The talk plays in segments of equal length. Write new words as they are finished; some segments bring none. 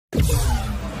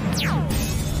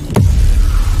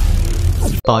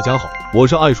大家好，我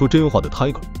是爱说真话的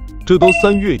Tiger。这都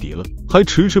3月底了，还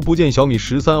迟迟不见小米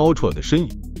13 Ultra 的身影。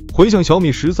回想小米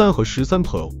13和13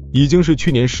 Pro 已经是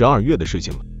去年12月的事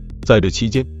情了。在这期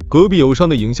间，隔壁友商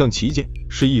的影像旗舰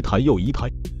是一台又一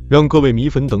台，让各位米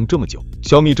粉等这么久，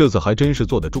小米这次还真是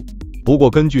坐得住。不过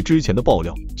根据之前的爆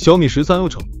料，小米13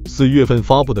 Ultra 4月份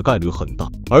发布的概率很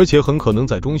大，而且很可能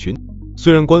在中旬。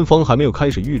虽然官方还没有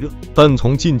开始预热，但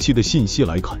从近期的信息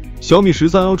来看，小米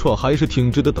13 Ultra 还是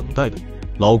挺值得等待的。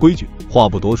老规矩，话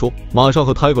不多说，马上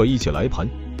和 Tiger 一起来盘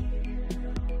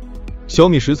小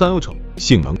米13 Ultra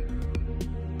性能。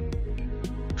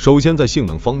首先在性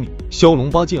能方面，骁龙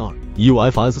8 Gen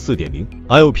 2 UFS 4.0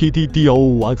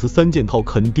 LPDDR5X 3件套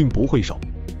肯定不会少。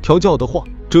调教的话，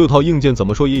这套硬件怎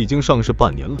么说也已经上市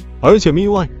半年了，而且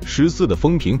MIUI 14的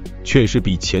风评确实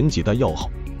比前几代要好。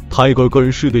Tiger 个人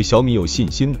是对小米有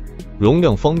信心的。容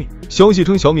量方面，消息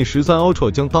称小米13 Ultra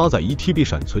将搭载 1TB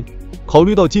闪存。考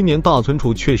虑到今年大存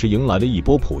储确实迎来了一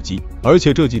波普及，而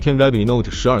且这几天 Redmi Note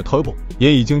 12 Turbo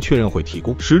也已经确认会提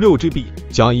供 16GB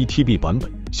加 1TB 版本，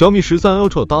小米13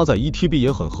 Ultra 搭载 1TB 也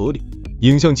很合理。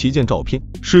影像旗舰照片、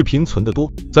视频存得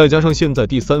多，再加上现在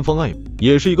第三方 App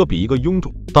也是一个比一个臃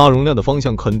肿，大容量的方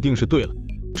向肯定是对了。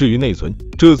至于内存，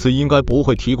这次应该不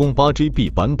会提供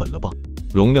 8GB 版本了吧？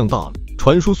容量大了，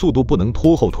传输速度不能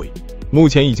拖后腿。目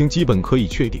前已经基本可以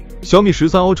确定，小米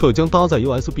13 Ultra 将搭载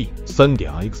USB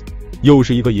 3.x， 又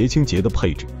是一个爷青结的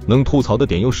配置，能吐槽的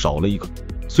点又少了一个。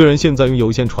虽然现在用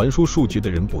有线传输数据的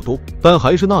人不多，但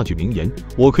还是那句名言，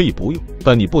我可以不用，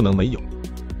但你不能没有。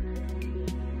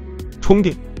充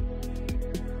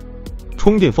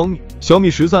电方面，小米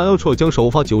13 Ultra 将首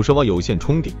发90瓦有线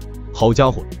充电。好家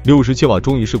伙，67瓦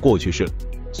终于是过去式了。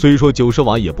虽说90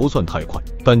瓦也不算太快，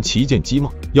但旗舰机嘛，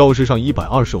要是上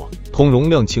120瓦，同容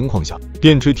量情况下，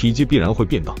电池体积必然会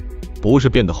变大，不是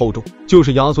变得厚重，就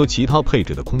是压缩其他配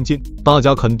置的空间，大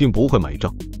家肯定不会买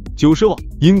账。90瓦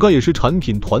应该也是产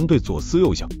品团队左思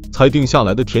右想才定下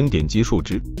来的甜点级数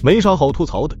值，没啥好吐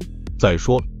槽的。再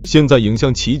说了，现在影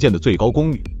像旗舰的最高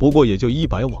功率不过也就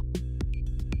100瓦。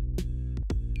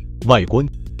外观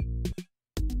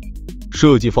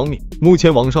设计方面，目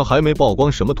前网上还没曝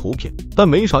光什么图片，但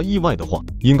没啥意外的话，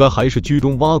应该还是居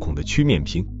中挖孔的曲面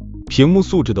屏。屏幕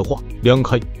素质的话，两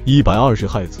开120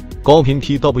赫兹，高频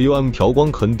PWM 调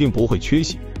光肯定不会缺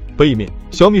席。背面，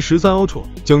小米13 Ultra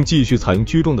将继续采用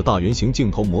居中的大圆形镜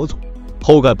头模组，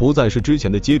后盖不再是之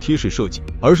前的阶梯式设计，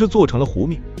而是做成了弧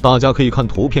面。大家可以看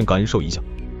图片感受一下，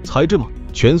材质嘛，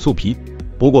全素皮。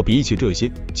不过比起这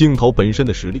些，镜头本身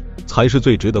的实力才是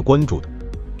最值得关注的。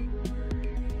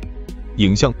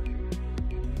影像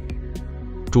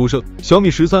主摄，小米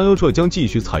13 Ultra 将继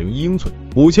续采用1英寸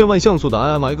5000万像素的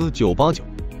IMX989，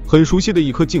 很熟悉的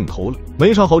一颗镜头了，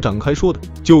没啥好展开说的，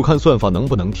就看算法能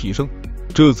不能提升。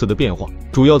这次的变化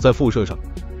主要在副摄上，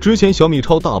之前小米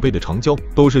超大杯的长焦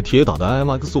都是铁打的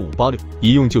IMX586，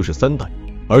 一用就是3代，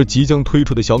而即将推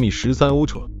出的小米13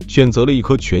 Ultra 选择了一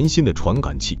颗全新的传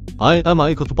感器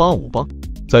IMX858。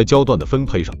在焦段的分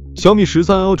配上，小米13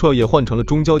 Ultra 也换成了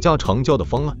中焦加长焦的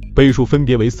方案，倍数分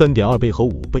别为 3.2 倍和5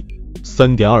倍。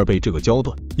3.2 倍这个焦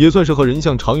段也算是和人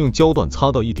像常用焦段擦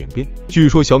到一点边。据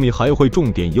说小米还会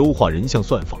重点优化人像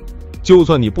算法，就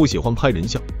算你不喜欢拍人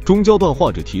像，中焦段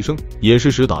画质提升也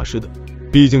是实打实的。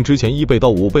毕竟之前1倍到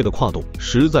5倍的跨度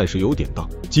实在是有点大，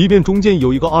即便中间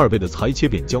有一个2倍的裁切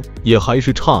变焦，也还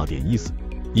是差点意思。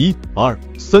1、2、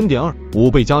3.2、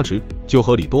5倍加持就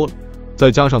合理多了。再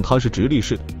加上它是直立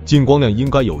式的，进光量应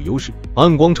该有优势，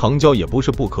暗光长焦也不是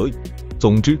不可以。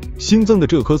总之，新增的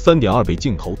这颗 3.2 倍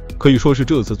镜头可以说是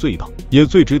这次最大也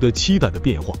最值得期待的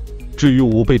变化。至于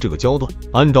5倍这个焦段，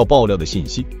按照爆料的信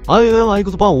息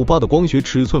 ，IMX858 的光学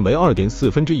尺寸为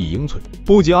 2.4英寸，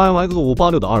不及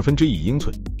IMX586 的1/2英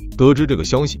寸。得知这个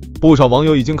消息，不少网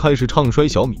友已经开始唱衰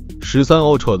小米13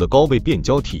 Ultra 的高倍变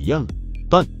焦体验了，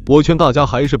但我劝大家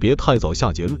还是别太早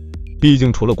下结论。毕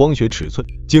竟除了光学尺寸，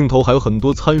镜头还有很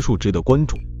多参数值得关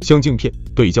注，像镜片、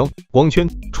对焦、光圈、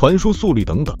传输速率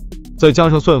等等。再加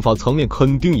上算法层面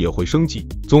肯定也会升级，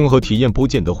综合体验不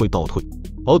见得会倒退。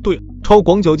哦对了，超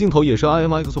广角镜头也是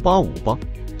IMX858，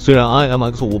 虽然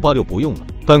IMX586 不用了，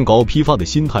但搞批发的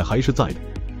心态还是在的。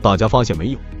大家发现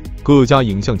没有，各家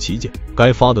影像旗舰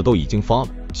该发的都已经发了，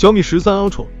小米13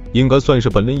 Ultra 应该算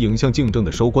是本轮影像竞争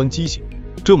的收官机型。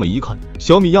这么一看，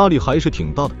小米压力还是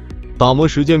挺大的。打磨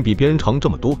时间比别人长这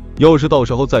么多，要是到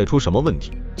时候再出什么问题，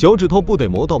脚趾头不得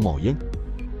磨到冒烟。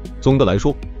总的来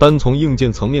说，单从硬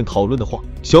件层面讨论的话，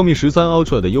小米13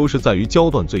 Ultra 的优势在于焦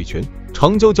段最全，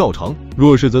长焦较长，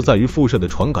弱势则在于副摄的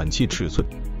传感器尺寸。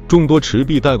众多持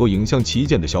币代购影像旗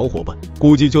舰的小伙伴，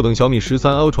估计就等小米13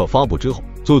 Ultra 发布之后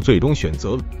做最终选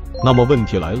择了。那么问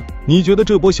题来了，你觉得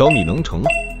这波小米能成吗？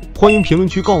欢迎评论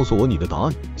区告诉我你的答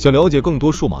案。想了解更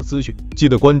多数码资讯，记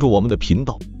得关注我们的频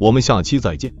道。我们下期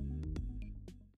再见。